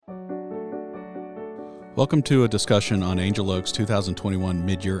Welcome to a discussion on Angel Oak's 2021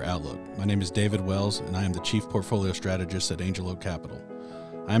 Mid-Year Outlook. My name is David Wells, and I am the Chief Portfolio Strategist at Angel Oak Capital.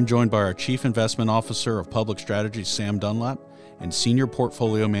 I am joined by our Chief Investment Officer of Public Strategy, Sam Dunlap, and Senior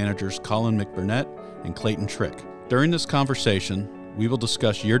Portfolio Managers Colin McBurnett and Clayton Trick. During this conversation, we will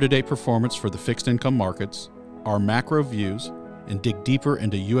discuss year-to-date performance for the fixed income markets, our macro views, and dig deeper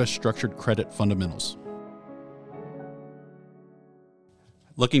into U.S. structured credit fundamentals.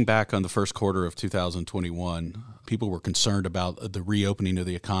 Looking back on the first quarter of 2021, people were concerned about the reopening of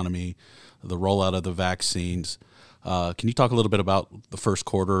the economy, the rollout of the vaccines. Can you talk a little bit about the first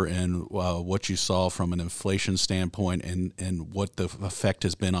quarter and what you saw from an inflation standpoint and what the effect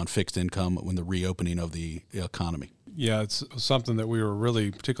has been on fixed income when the reopening of the economy? Yeah, it's something that we were really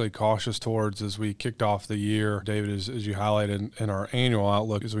particularly cautious towards as we kicked off the year. David, as you highlighted in our annual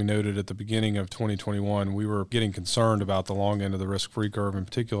outlook, as we noted at the beginning of 2021, we were getting concerned about the long end of the risk-free curve in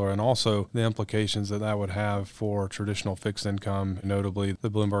particular, and also the implications that would have for traditional fixed income, notably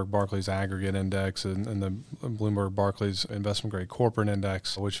the Bloomberg Barclays Aggregate Index and the Bloomberg Barclays Investment Grade Corporate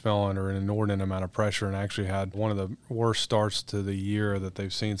Index, which fell under an inordinate amount of pressure and actually had one of the worst starts to the year that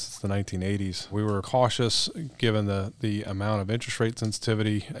they've seen since the 1980s. We were cautious given the amount of interest rate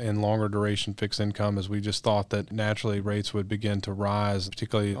sensitivity and longer duration fixed income, as we just thought that naturally rates would begin to rise,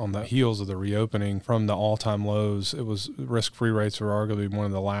 particularly on the heels of the reopening from the all-time lows. It was risk-free rates were arguably one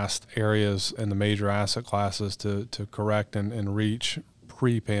of the last areas in the major asset classes to correct and reach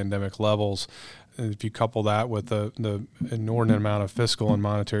pre-pandemic levels. And if you couple that with the inordinate amount of fiscal and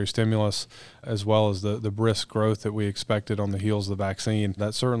monetary stimulus, as well as the brisk growth that we expected on the heels of the vaccine,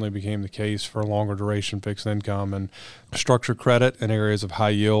 that certainly became the case for longer duration fixed income and structured credit in areas of high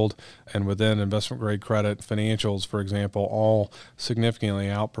yield and within investment grade credit. Financials, for example, all significantly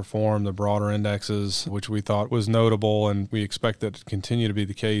outperformed the broader indexes, which we thought was notable, and we expect that to continue to be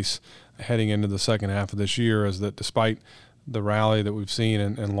the case heading into the second half of this year, as that despite the rally that we've seen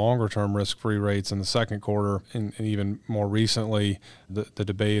in longer-term risk-free rates in the second quarter, and even more recently, the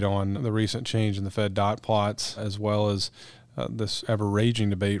debate on the recent change in the Fed dot plots, as well as this ever-raging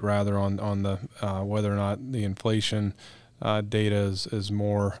debate, rather, on the whether or not the inflation data is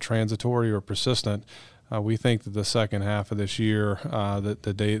more transitory or persistent. We think that the second half of this year, that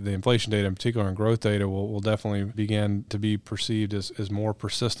the inflation data in particular and growth data will definitely begin to be perceived as more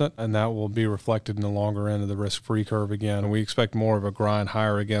persistent, and that will be reflected in the longer end of the risk-free curve again. And we expect more of a grind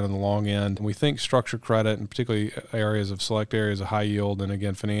higher again in the long end. And we think structured credit, and particularly select areas of high yield and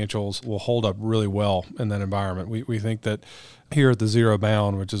again financials, will hold up really well in that environment. We think that here at the Zero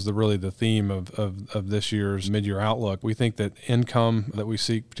Bound, which is really the theme of this year's mid-year outlook, we think that income that we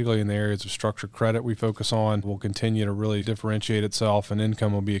seek, particularly in the areas of structured credit we focus on, will continue to really differentiate itself, and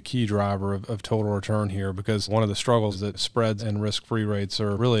income will be a key driver of total return here, because one of the struggles that spreads and risk-free rates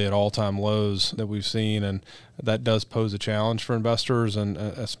are really at all-time lows that we've seen, and that does pose a challenge for investors, and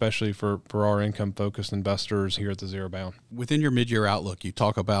especially for our income-focused investors here at the Zero Bound. Within your mid-year outlook, you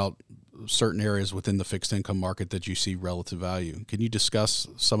talk about certain areas within the fixed income market that you see relative value. Can you discuss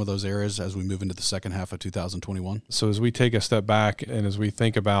some of those areas as we move into the second half of 2021? So as we take a step back and as we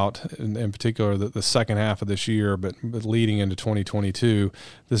think about, in particular, the second half of this year, but leading into 2022,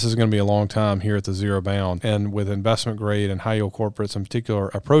 this is going to be a long time here at the Zero Bound. And with investment grade and high yield corporates in particular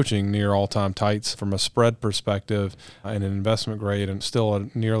approaching near all-time tights from a spread perspective, and an investment grade and still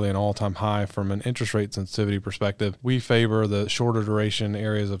nearly an all-time high from an interest rate sensitivity perspective, we favor the shorter duration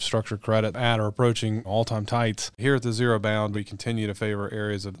areas of structured credit at or approaching all-time tights. Here at the Zero Bound, we continue to favor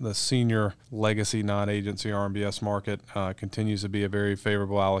areas of the senior legacy non-agency RMBS market. Continues to be a very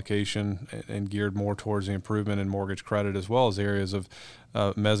favorable allocation and geared more towards the improvement in mortgage credit, as well as areas of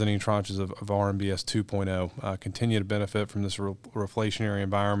mezzanine tranches of RMBS 2.0 continue to benefit from this reflationary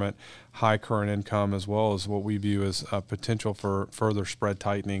environment, high current income, as well as what we view as potential for further spread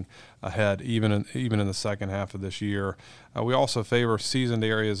tightening ahead, even in the second half of this year. We also favor seasoned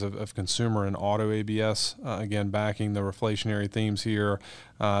areas of consumer and auto ABS, again backing the reflationary themes here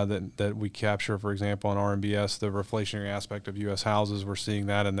that we capture, for example, in RMBS, the reflationary aspect of U.S. houses. We're seeing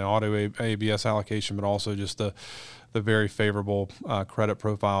that in the auto ABS allocation, but also just the very favorable credit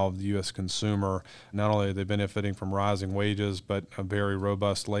profile of the U.S. consumer. Not only are they benefiting from rising wages, but a very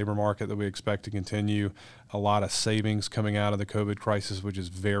robust labor market that we expect to continue. A lot of savings coming out of the COVID crisis, which is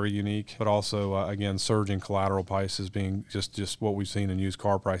very unique, but also, again, surging collateral prices being just what we've seen in used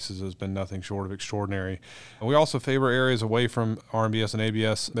car prices has been nothing short of extraordinary. And we also favor areas away from RMBS and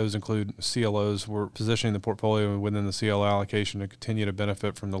ABS. Those include CLOs. We're positioning the portfolio within the CLO allocation to continue to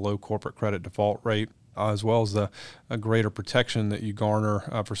benefit from the low corporate credit default rate, as well as the greater protection that you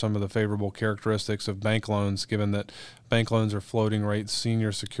garner for some of the favorable characteristics of bank loans, given that bank loans are floating rate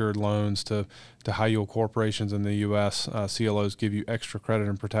senior secured loans to high yield corporations in the U.S. CLOs give you extra credit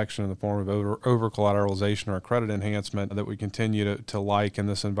and protection in the form of over collateralization or a credit enhancement that we continue to like in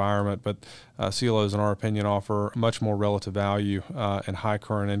this environment. But CLOs, in our opinion, offer much more relative value and high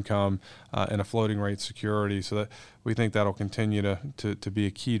current income in a floating rate security. So that we think that'll continue to be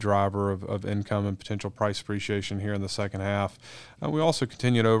a key driver of income and potential price appreciation here in the second half. We also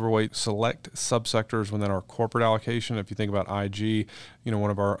continue to overweight select subsectors within our corporate allocation. If you think about IG, one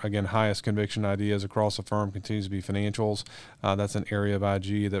of our, again, highest conviction ideas across the firm continues to be financials. That's an area of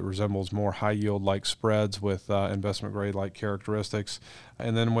IG that resembles more high yield like spreads with investment grade like characteristics.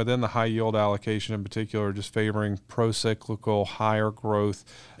 And then within the high yield allocation in particular, just favoring pro-cyclical, higher growth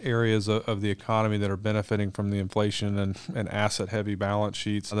areas of the economy that are benefiting from the inflation and asset-heavy balance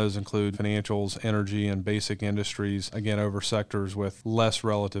sheets. Those include financials, energy, and basic industries, again, over sectors with less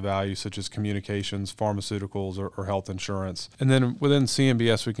relative value, such as communications, pharmaceuticals, or health insurance. And then within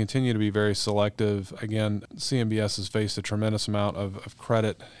CMBS, we continue to be very selective. Again, CMBS has faced a tremendous amount of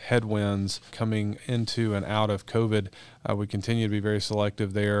credit headwinds coming into and out of COVID. We continue to be very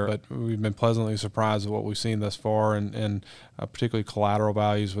selective there, but we've been pleasantly surprised at what we've seen thus far, and particularly collateral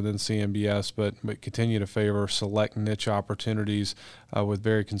values within CMBS, but continue to favor select niche opportunities with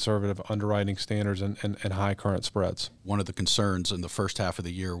very conservative underwriting standards and high current spreads. One of the concerns in the first half of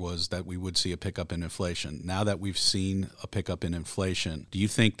the year was that we would see a pickup in inflation. Now that we've seen a pickup in inflation, do you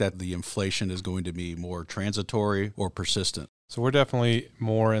think that the inflation is going to be more transitory or persistent? So we're definitely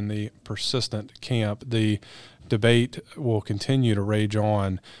more in the persistent camp. The debate will continue to rage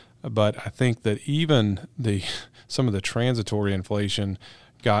on, but I think that even some of the transitory inflation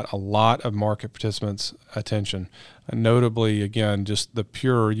got a lot of market participants' attention. Notably, again, just the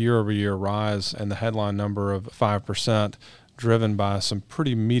pure year-over-year rise and the headline number of 5%, driven by some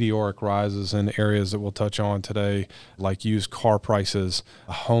pretty meteoric rises in areas that we'll touch on today, like used car prices,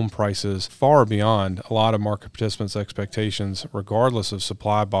 home prices, far beyond a lot of market participants' expectations, regardless of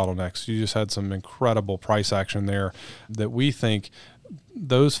supply bottlenecks. You just had some incredible price action there that we think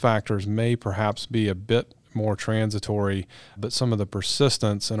those factors may perhaps be a bit more transitory, but some of the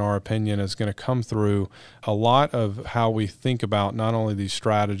persistence, in our opinion, is going to come through a lot of how we think about not only these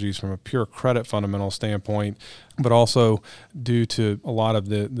strategies from a pure credit fundamental standpoint, but also due to a lot of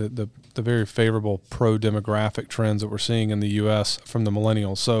the very favorable pro-demographic trends that we're seeing in the U.S. from the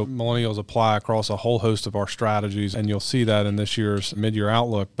millennials. So millennials apply across a whole host of our strategies, and you'll see that in this year's mid-year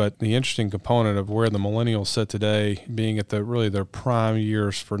outlook. But the interesting component of where the millennials sit today, being at their prime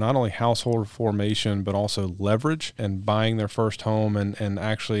years for not only household formation, but also leverage and buying their first home and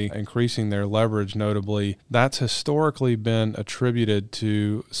actually increasing their leverage notably, that's historically been attributed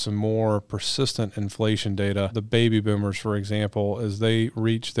to some more persistent inflation data. The baby boomers, for example, as they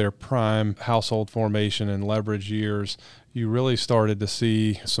reach their prime household formation and leverage years, you really started to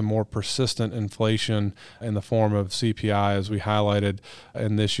see some more persistent inflation in the form of CPI, as we highlighted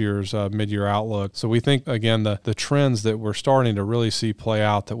in this year's mid-year outlook. So we think, again, the trends that we're starting to really see play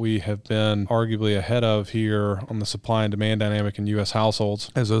out that we have been arguably ahead of here on the supply and demand dynamic in U.S.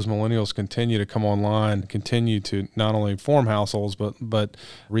 households, as those millennials continue to come online, continue to not only form households, but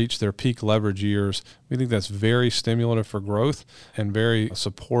reach their peak leverage years. We think that's very stimulative for growth and very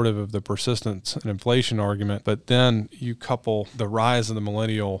supportive of the persistence and inflation argument. But then you couple the rise of the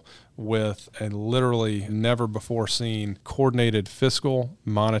millennial with a literally never before seen coordinated fiscal,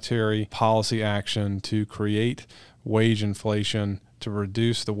 monetary policy action to create wage inflation, to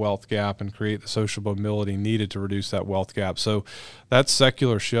reduce the wealth gap and create the social mobility needed to reduce that wealth gap. So that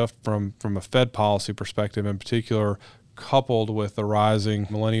secular shift from a Fed policy perspective in particular, coupled with the rising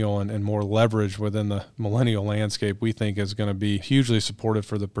millennial and more leverage within the millennial landscape, we think is going to be hugely supportive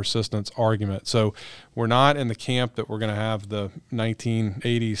for the persistence argument. So we're not in the camp that we're going to have the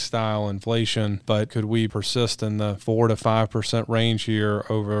 1980s style inflation, but could we persist in the 4 to 5% range here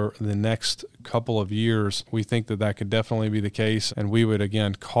over the next couple of years? We think that could definitely be the case, and we would,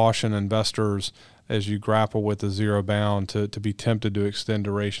 again, caution investors as you grapple with the zero bound to be tempted to extend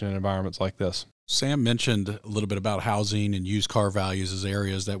duration in environments like this. Sam mentioned a little bit about housing and used car values as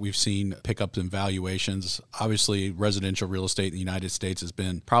areas that we've seen pickups in valuations. Obviously, residential real estate in the United States has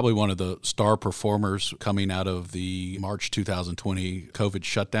been probably one of the star performers coming out of the March 2020 COVID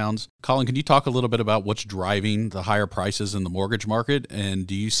shutdowns. Colin, can you talk a little bit about what's driving the higher prices in the mortgage market? And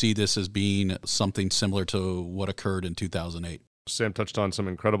do you see this as being something similar to what occurred in 2008? Sam touched on some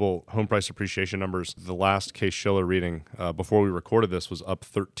incredible home price appreciation numbers. The last Case-Shiller reading before we recorded this was up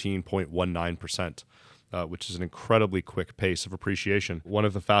 13.19%. which is an incredibly quick pace of appreciation, one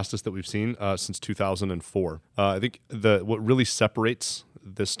of the fastest that we've seen since 2004. I think what really separates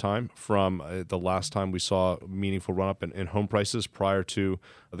this time from the last time we saw a meaningful run-up in home prices prior to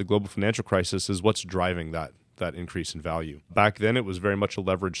the global financial crisis is what's driving that increase in value. Back then, it was very much a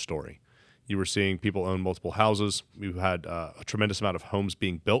leverage story. You were seeing people own multiple houses. We had a tremendous amount of homes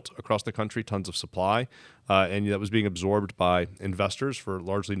being built across the country, tons of supply, and that was being absorbed by investors for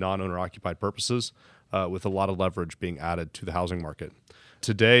largely non-owner-occupied purposes, with a lot of leverage being added to the housing market.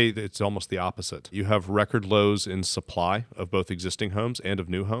 Today, it's almost the opposite. You have record lows in supply of both existing homes and of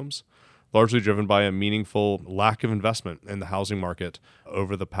new homes, largely driven by a meaningful lack of investment in the housing market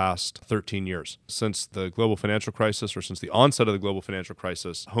over the past 13 years. Since the global financial crisis, or since the onset of the global financial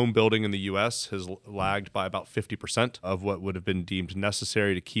crisis, home building in the U.S. has lagged by about 50% of what would have been deemed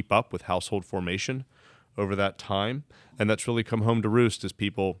necessary to keep up with household formation over that time. And that's really come home to roost as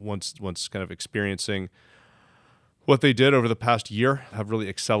people, once kind of experiencing what they did over the past year, have really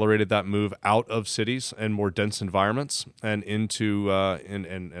accelerated that move out of cities and more dense environments and into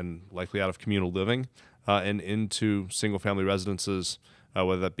and likely out of communal living and into single-family residences,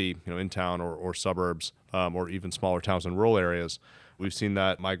 whether that be in town or suburbs or even smaller towns and rural areas. We've seen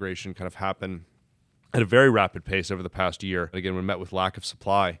that migration kind of happen at a very rapid pace over the past year. And again, when met with lack of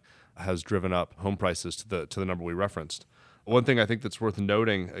supply, has driven up home prices to the number we referenced. One thing I think that's worth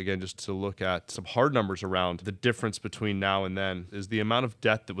noting, again, just to look at some hard numbers around the difference between now and then, is the amount of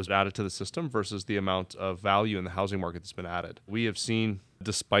debt that was added to the system versus the amount of value in the housing market that's been added. We have seen,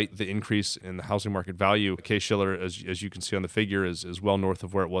 despite the increase in the housing market value, Case-Shiller, as you can see on the figure, is well north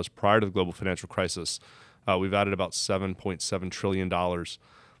of where it was prior to the global financial crisis. We've added about $7.7 trillion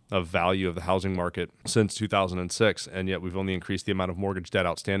of value of the housing market since 2006, and yet we've only increased the amount of mortgage debt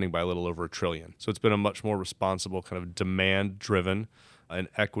outstanding by a little over $1 trillion. So it's been a much more responsible, kind of demand-driven and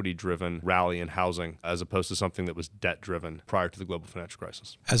equity-driven rally in housing as opposed to something that was debt-driven prior to the global financial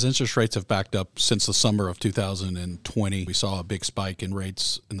crisis. As interest rates have backed up since the summer of 2020, we saw a big spike in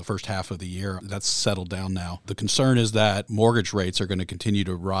rates in the first half of the year. That's settled down now. The concern is that mortgage rates are going to continue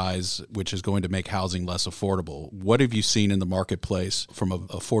to rise, which is going to make housing less affordable. What have you seen in the marketplace from an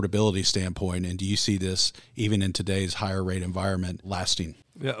affordability standpoint, and do you see this, even in today's higher rate environment, lasting?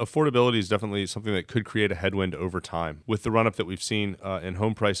 Yeah, affordability is definitely something that could create a headwind over time. With the run-up that we've seen in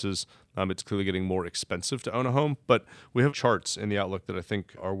home prices, it's clearly getting more expensive to own a home, but we have charts in the Outlook that I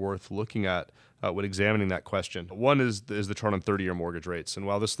think are worth looking at when examining that question. One is the chart on 30-year mortgage rates, and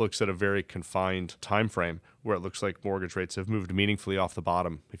while this looks at a very confined time frame where it looks like mortgage rates have moved meaningfully off the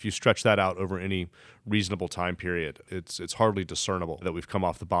bottom, if you stretch that out over any reasonable time period, it's hardly discernible that we've come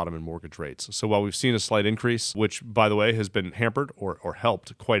off the bottom in mortgage rates. So while we've seen a slight increase, which, by the way, has been hampered or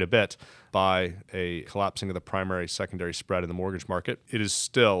helped quite a bit by a collapsing of the primary-secondary spread in the mortgage market, it is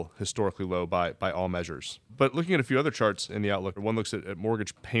still historically low by all measures. But looking at a few other charts in the Outlook, one looks at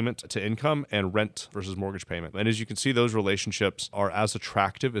mortgage payment to income and rent versus mortgage payment. And as you can see, those relationships are as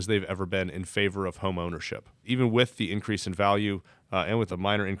attractive as they've ever been in favor of home ownership. Even with the increase in value and with the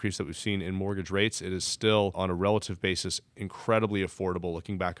minor increase that we've seen in mortgage rates, it is still, on a relative basis, incredibly affordable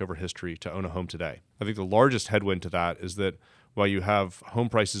looking back over history to own a home today. I think the largest headwind to that is that while you have home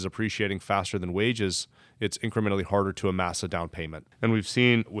prices appreciating faster than wages, it's incrementally harder to amass a down payment. And we've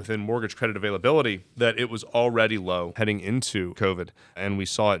seen within mortgage credit availability that it was already low heading into COVID, and we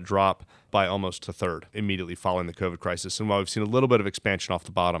saw it drop by almost a third immediately following the COVID crisis. And while we've seen a little bit of expansion off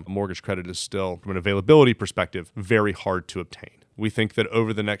the bottom, mortgage credit is still, from an availability perspective, very hard to obtain. We think that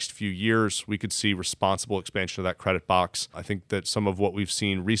over the next few years, we could see responsible expansion of that credit box. I think that some of what we've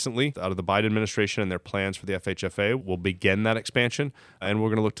seen recently out of the Biden administration and their plans for the FHFA will begin that expansion. And we're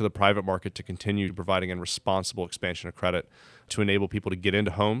going to look to the private market to continue providing a responsible expansion of credit to enable people to get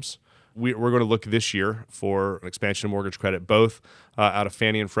into homes. We're going to look this year for an expansion of mortgage credit, both out of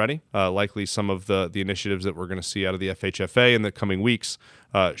Fannie and Freddie. Likely some of the initiatives that we're going to see out of the FHFA in the coming weeks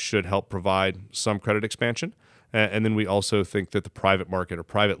should help provide some credit expansion. And then we also think that the private market or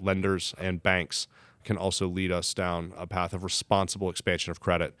private lenders and banks can also lead us down a path of responsible expansion of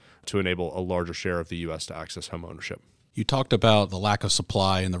credit to enable a larger share of the U.S. to access home ownership. You talked about the lack of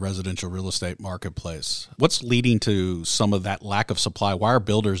supply in the residential real estate marketplace. What's leading to some of that lack of supply? Why are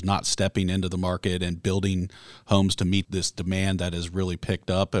builders not stepping into the market and building homes to meet this demand that has really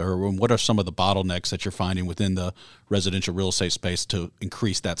picked up? Or what are some of the bottlenecks that you're finding within the residential real estate space to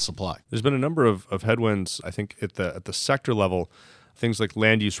increase that supply? There's been a number of headwinds, I think, at the sector level. Things like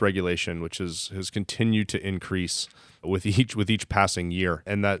land use regulation, which has continued to increase with each passing year,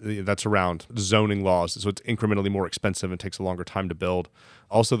 and that's around zoning laws. So it's incrementally more expensive and takes a longer time to build.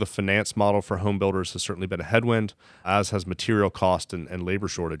 Also, the finance model for home builders has certainly been a headwind, as has material cost and labor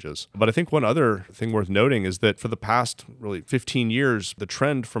shortages. But I think one other thing worth noting is that for the past really 15 years, the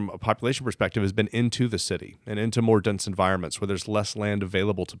trend from a population perspective has been into the city and into more dense environments where there's less land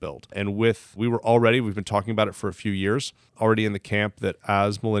available to build. And we've been talking about it for a few years, already in the camp that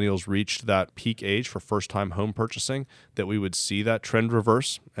as millennials reached that peak age for first-time home purchasing, that we would see that trend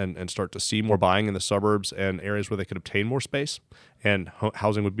reverse and start to see more buying in the suburbs and areas where they could obtain more space and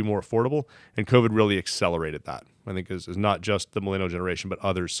housing would be more affordable. And COVID really accelerated that. I think is not just the millennial generation, but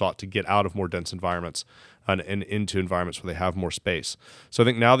others sought to get out of more dense environments and into environments where they have more space. So I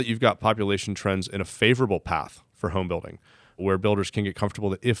think now that you've got population trends in a favorable path for home building, where builders can get comfortable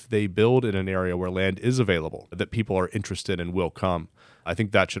that if they build in an area where land is available, that people are interested and will come, I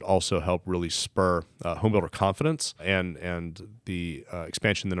think that should also help really spur home builder confidence and the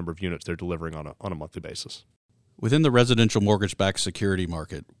expansion in the number of units they're delivering on a monthly basis. Within the residential mortgage-backed security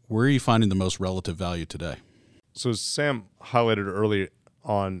market, where are you finding the most relative value today? So as Sam highlighted early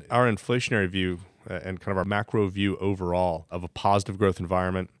on, our inflationary view and kind of our macro view overall of a positive growth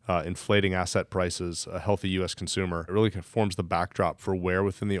environment, inflating asset prices, a healthy U.S. consumer, it really kind of forms the backdrop for where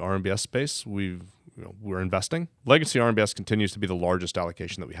within the RMBS space we're investing. Legacy RMBS continues to be the largest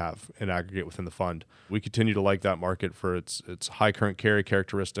allocation that we have in aggregate within the fund. We continue to like that market for its high current carry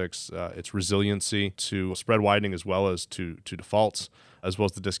characteristics, its resiliency to spread widening as well as to defaults, as well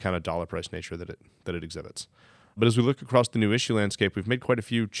as the discounted dollar price nature that it exhibits. But as we look across the new issue landscape, we've made quite a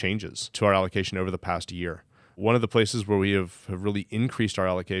few changes to our allocation over the past year. One of the places where we have really increased our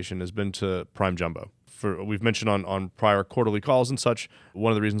allocation has been to prime jumbo. We've mentioned on prior quarterly calls and such,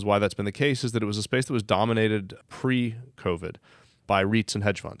 one of the reasons why that's been the case is that it was a space that was dominated pre-COVID by REITs and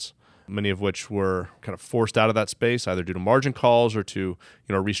hedge funds, many of which were kind of forced out of that space, either due to margin calls or to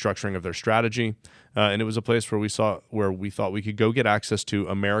restructuring of their strategy. And it was a place where we thought we could go get access to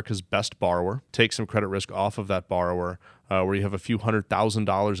America's best borrower, take some credit risk off of that borrower, where you have a few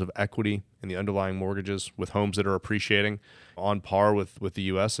 $100,000 of equity in the underlying mortgages with homes that are appreciating on par with the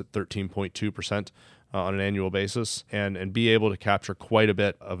U.S. at 13.2%. On an annual basis, and be able to capture quite a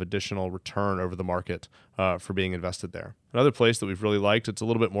bit of additional return over the market for being invested there. Another place that we've really liked, it's a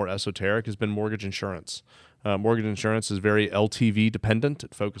little bit more esoteric, has been mortgage insurance. Mortgage insurance is very LTV dependent.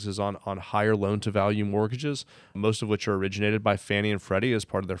 It focuses on higher loan-to-value mortgages, most of which are originated by Fannie and Freddie as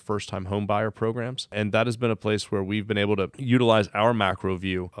part of their first-time home buyer programs. And that has been a place where we've been able to utilize our macro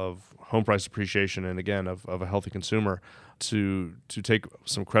view of home price appreciation and, again, of a healthy consumer to take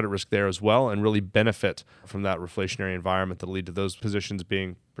some credit risk there as well and really benefit from that reflationary environment that lead to those positions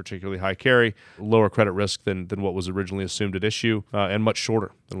being particularly high carry, lower credit risk than what was originally assumed at issue, and much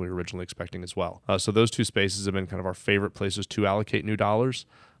shorter than we were originally expecting as well. So those two spaces have been kind of our favorite places to allocate new dollars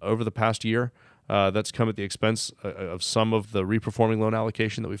over the past year. That's come at the expense of some of the reperforming loan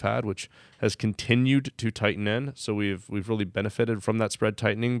allocation that we've had, which has continued to tighten in. So we've really benefited from that spread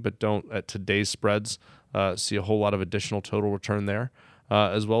tightening, but don't at today's spreads see a whole lot of additional total return there,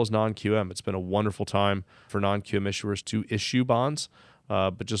 as well as non-QM. It's been a wonderful time for non-QM issuers to issue bonds.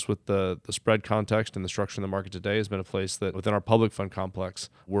 But just with the spread context and the structure in the market today has been a place that within our public fund complex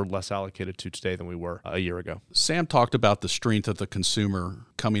we're less allocated to today than we were a year ago. Sam talked about the strength of the consumer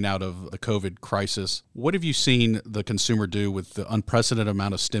coming out of the COVID crisis. What have you seen the consumer do with the unprecedented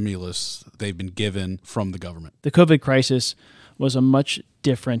amount of stimulus they've been given from the government? The COVID crisis was a much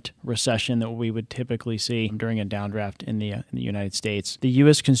different recession that we would typically see during a downdraft in the United States. The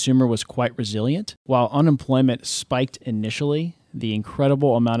U.S. consumer was quite resilient. While unemployment spiked initially, the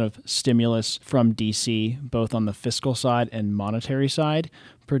incredible amount of stimulus from D.C., both on the fiscal side and monetary side,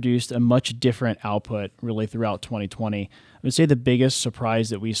 produced a much different output really throughout 2020. I would say the biggest surprise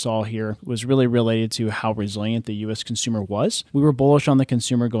that we saw here was really related to how resilient the U.S. consumer was. We were bullish on the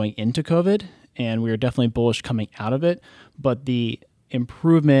consumer going into COVID, and we were definitely bullish coming out of it, but the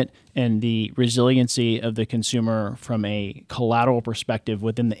improvement and the resiliency of the consumer from a collateral perspective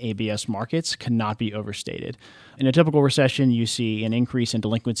within the ABS markets cannot be overstated. In a typical recession, you see an increase in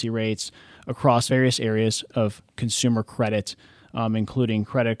delinquency rates across various areas of consumer credit, including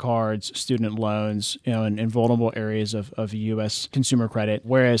credit cards, student loans, and vulnerable areas of U.S. consumer credit.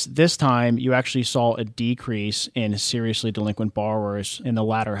 Whereas this time, you actually saw a decrease in seriously delinquent borrowers in the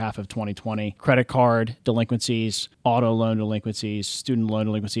latter half of 2020. Credit card delinquencies, auto loan delinquencies, student loan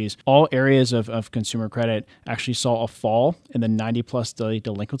delinquencies, all areas of consumer credit actually saw a fall in the 90-plus day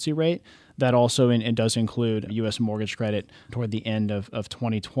delinquency rate That also and does include U.S. mortgage credit toward the end of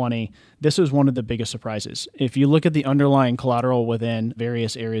 2020. This was one of the biggest surprises. If you look at the underlying collateral within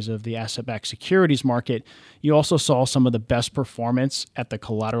various areas of the asset-backed securities market, you also saw some of the best performance at the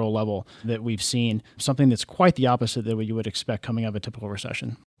collateral level that we've seen, something that's quite the opposite that what you would expect coming out of a typical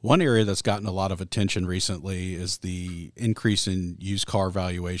recession. One area that's gotten a lot of attention recently is the increase in used car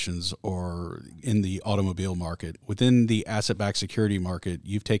valuations or in the automobile market. Within the asset-backed security market,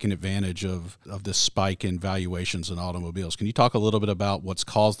 you've taken advantage of this spike in valuations in automobiles. Can you talk a little bit about what's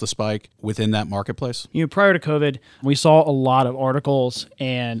caused the spike within that marketplace? Prior to COVID, we saw a lot of articles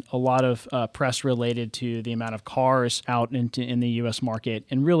and a lot of press related to the amount of cars out in the U.S. market,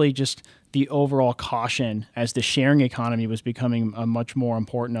 and really just the overall caution as the sharing economy was becoming a much more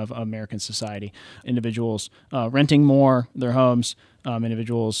important of American society. Individuals renting more their homes,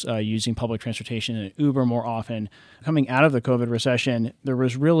 individuals using public transportation and Uber more often. Coming out of the COVID recession, there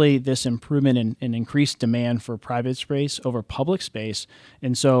was really this improvement in increased demand for private space over public space.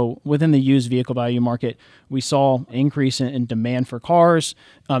 And so within the used vehicle value market, we saw an increase in demand for cars,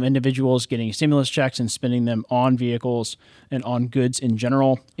 individuals getting stimulus checks and spending them on vehicles and on goods in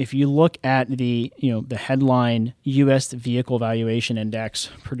general. If you look at the headline U.S. Vehicle Valuation Index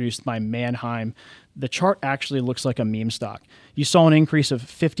produced by Manheim, the chart actually looks like a meme stock. You saw an increase of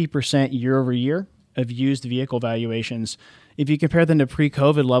 50% year over year of used vehicle valuations. If you compare them to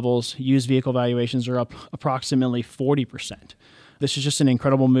pre-COVID levels, used vehicle valuations are up approximately 40%. This is just an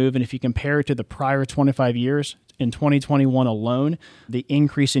incredible move. And if you compare it to the prior 25 years, in 2021 alone, the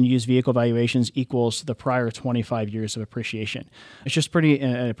increase in used vehicle valuations equals the prior 25 years of appreciation. It's just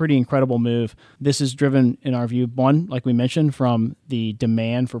a pretty incredible move. This is driven, in our view, one, like we mentioned, from the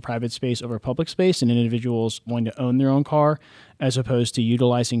demand for private space over public space and individuals wanting to own their own car as opposed to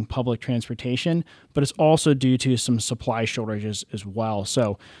utilizing public transportation, but it's also due to some supply shortages as well.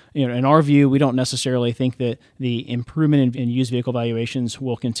 So, in our view, we don't necessarily think that the improvement in used vehicle valuations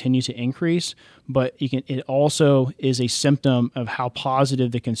will continue to increase, but it also is a symptom of how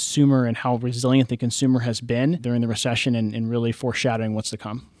positive the consumer and how resilient the consumer has been during the recession and really foreshadowing what's to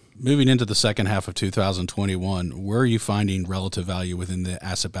come. Moving into the second half of 2021, where are you finding relative value within the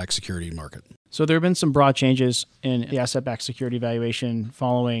asset-backed security market? So there have been some broad changes in the asset-backed security valuation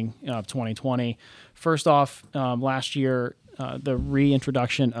following 2020. First off, last year, the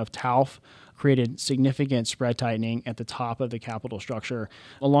reintroduction of TALF created significant spread tightening at the top of the capital structure.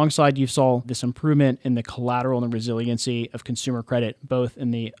 Alongside, you saw this improvement in the collateral and the resiliency of consumer credit, both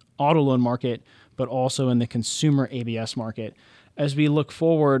in the auto loan market, but also in the consumer ABS market. As we look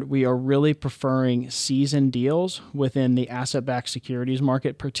forward, we are really preferring seasoned deals within the asset-backed securities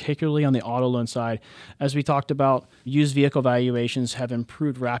market, particularly on the auto loan side. As we talked about, used vehicle valuations have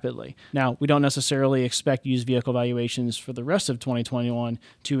improved rapidly. Now, we don't necessarily expect used vehicle valuations for the rest of 2021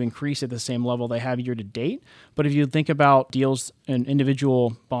 to increase at the same level they have year to date. But if you think about deals and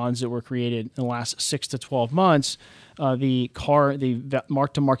individual bonds that were created in the last 6 to 12 months, the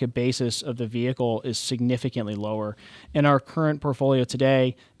mark-to-market basis of the vehicle is significantly lower. In our current portfolio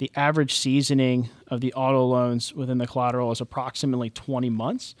today, the average seasoning of the auto loans within the collateral is approximately 20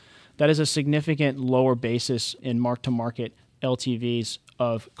 months. That is a significant lower basis in mark-to-market LTVs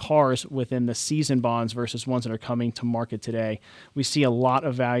of cars within the seasoned bonds versus ones that are coming to market today. We see a lot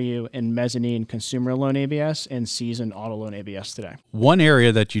of value in mezzanine consumer loan ABS and seasoned auto loan ABS today. One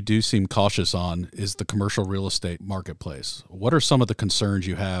area that you do seem cautious on is the commercial real estate marketplace. What are some of the concerns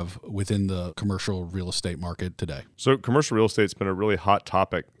you have within the commercial real estate market today? So commercial real estate's been a really hot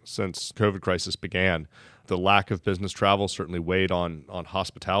topic since COVID crisis began. The lack of business travel certainly weighed on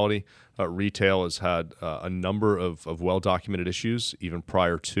hospitality. Retail has had a number of well-documented issues even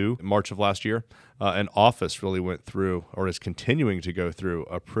prior to March of last year. And office really went through, or is continuing to go through,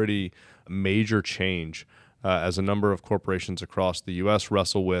 a pretty major change as a number of corporations across the U.S.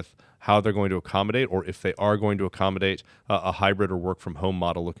 wrestle with how they're going to accommodate, or if they are going to accommodate, a hybrid or work-from-home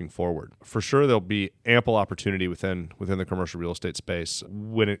model looking forward. For sure, there'll be ample opportunity within the commercial real estate space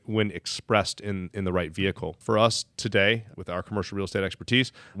when expressed in the right vehicle. For us today, with our commercial real estate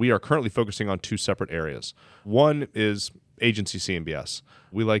expertise, we are currently focusing on two separate areas. One is agency CMBS.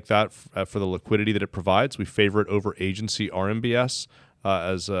 We like that for the liquidity that it provides. We favor it over agency RMBS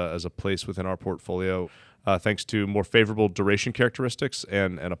as a place within our portfolio. Thanks to more favorable duration characteristics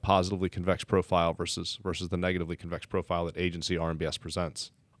and a positively convex profile versus the negatively convex profile that agency RMBS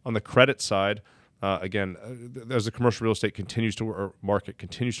presents. On the credit side, again, as the commercial real estate market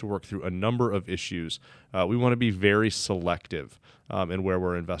continues to work through a number of issues, we want to be very selective in where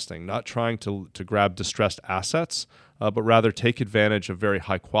we're investing, not trying to grab distressed assets, but rather take advantage of very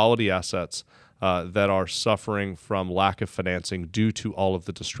high quality assets that are suffering from lack of financing due to all of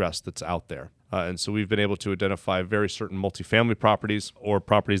the distress that's out there. And so we've been able to identify very certain multifamily properties or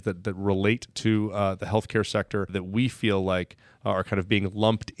properties that relate to the healthcare sector that we feel like are kind of being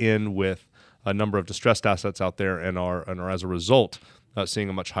lumped in with a number of distressed assets out there and are as a result seeing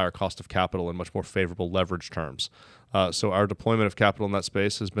a much higher cost of capital and much more favorable leverage terms. So our deployment of capital in that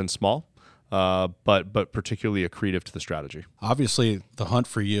space has been small, but particularly accretive to the strategy. Obviously, the hunt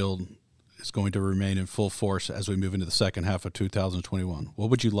for yield is going to remain in full force as we move into the second half of 2021.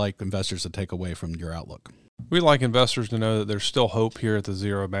 What would you like investors to take away from your outlook? We'd like investors to know that there's still hope here at the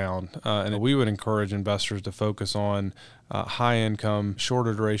zero bound. And we would encourage investors to focus on high income,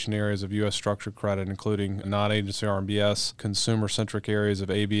 shorter duration areas of U.S. structured credit, including non-agency RMBS, consumer-centric areas of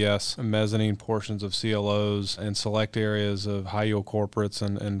ABS, mezzanine portions of CLOs, and select areas of high-yield corporates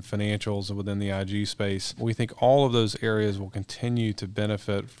and financials within the IG space. We think all of those areas will continue to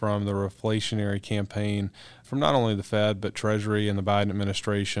benefit from the reflationary campaign from not only the Fed, but Treasury and the Biden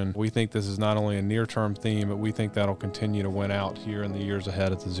administration. We think this is not only a near-term theme, but we think that'll continue to win out here in the years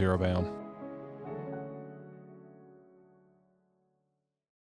ahead at the zero bound.